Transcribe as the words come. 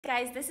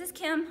guys, this is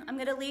Kim. I'm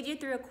gonna lead you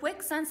through a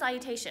quick sun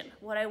salutation.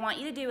 What I want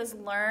you to do is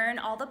learn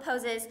all the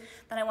poses,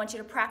 then I want you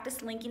to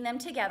practice linking them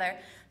together.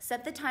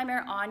 Set the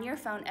timer on your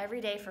phone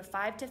every day for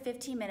 5 to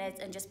 15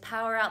 minutes and just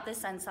power out this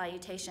sun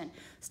salutation.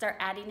 Start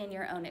adding in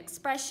your own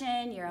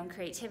expression, your own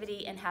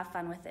creativity, and have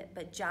fun with it.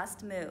 But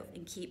just move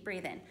and keep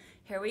breathing.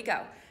 Here we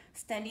go.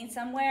 Standing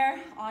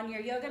somewhere on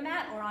your yoga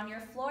mat or on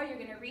your floor, you're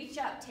gonna reach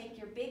up, take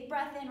your big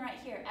breath in right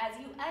here. As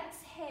you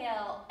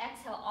exhale,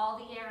 exhale all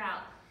the air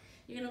out.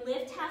 You're gonna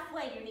lift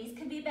halfway, your knees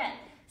can be bent.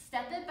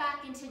 Step it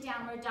back into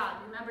downward dog.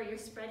 Remember, you're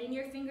spreading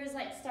your fingers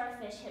like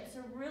starfish. Hips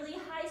are really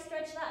high,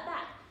 stretch that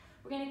back.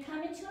 We're gonna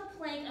come into a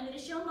plank. I'm gonna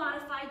show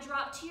modified.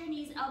 Drop to your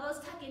knees,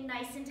 elbows tuck in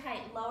nice and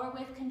tight. Lower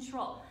with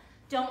control.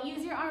 Don't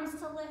use your arms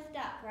to lift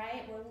up,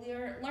 right?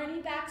 We're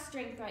learning back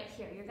strength right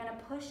here. You're gonna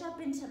push up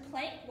into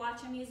plank.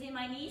 Watch, I'm using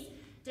my knees.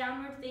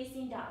 Downward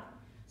facing dog.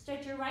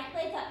 Stretch your right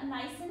leg up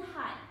nice and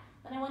high.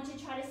 Then I want you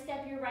to try to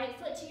step your right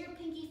foot to your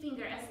pinky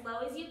finger as low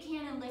as you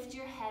can and lift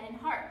your head and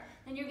heart.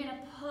 Then you're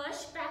gonna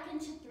push back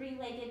into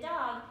three-legged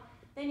dog.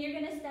 Then you're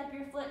gonna step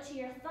your foot to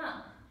your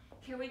thumb.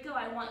 Here we go,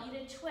 I want you to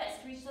twist.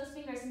 Reach those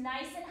fingers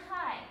nice and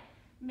high.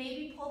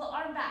 Maybe pull the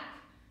arm back.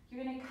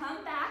 You're gonna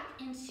come back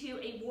into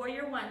a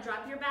warrior one.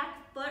 Drop your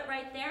back foot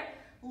right there.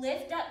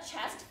 Lift up,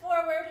 chest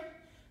forward.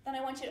 Then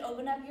I want you to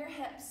open up your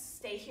hips.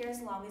 Stay here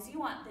as long as you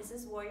want. This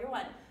is warrior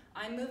one.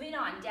 I'm moving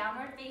on,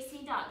 downward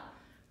facing dog.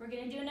 We're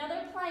gonna do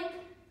another plank.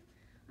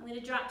 I'm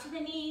gonna drop to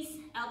the knees,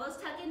 elbows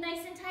tuck in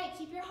nice and tight,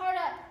 keep your heart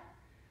up.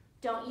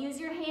 Don't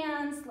use your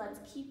hands, let's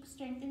keep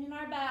strengthening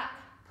our back.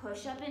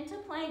 Push up into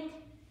plank,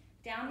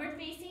 downward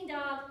facing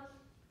dog.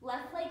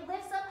 Left leg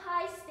lifts up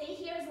high, stay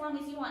here as long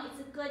as you want. It's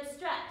a good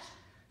stretch.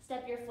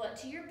 Step your foot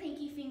to your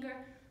pinky finger,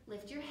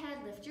 lift your head,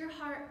 lift your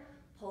heart,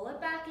 pull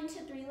it back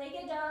into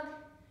three-legged dog.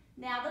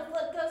 Now the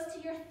foot goes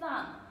to your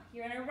thumb.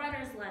 You're in a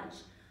runner's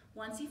lunge.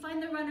 Once you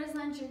find the runner's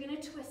lunge, you're gonna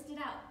twist it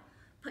out.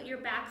 Put your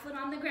back foot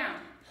on the ground.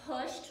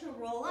 Push to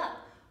roll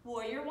up.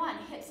 Warrior one,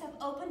 hips have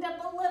opened up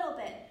a little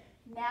bit.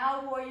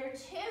 Now warrior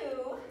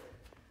two,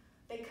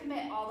 big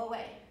commit all the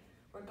way.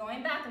 We're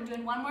going back, I'm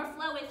doing one more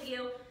flow with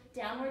you.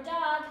 Downward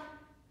dog,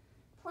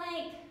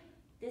 plank.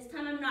 This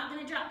time I'm not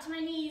gonna drop to my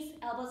knees.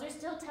 Elbows are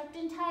still tucked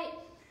in tight.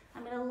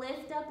 I'm gonna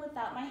lift up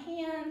without my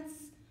hands.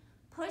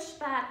 Push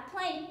back,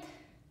 plank.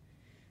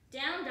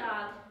 Down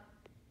dog.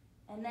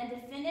 And then to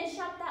finish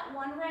up that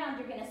one round,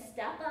 you're gonna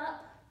step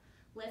up.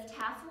 Lift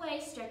halfway,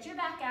 stretch your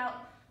back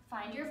out,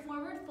 find your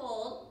forward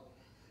fold,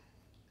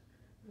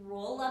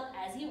 roll up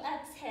as you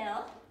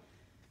exhale,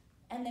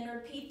 and then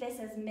repeat this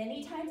as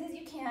many times as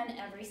you can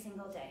every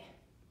single day.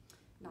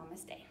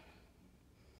 Namaste.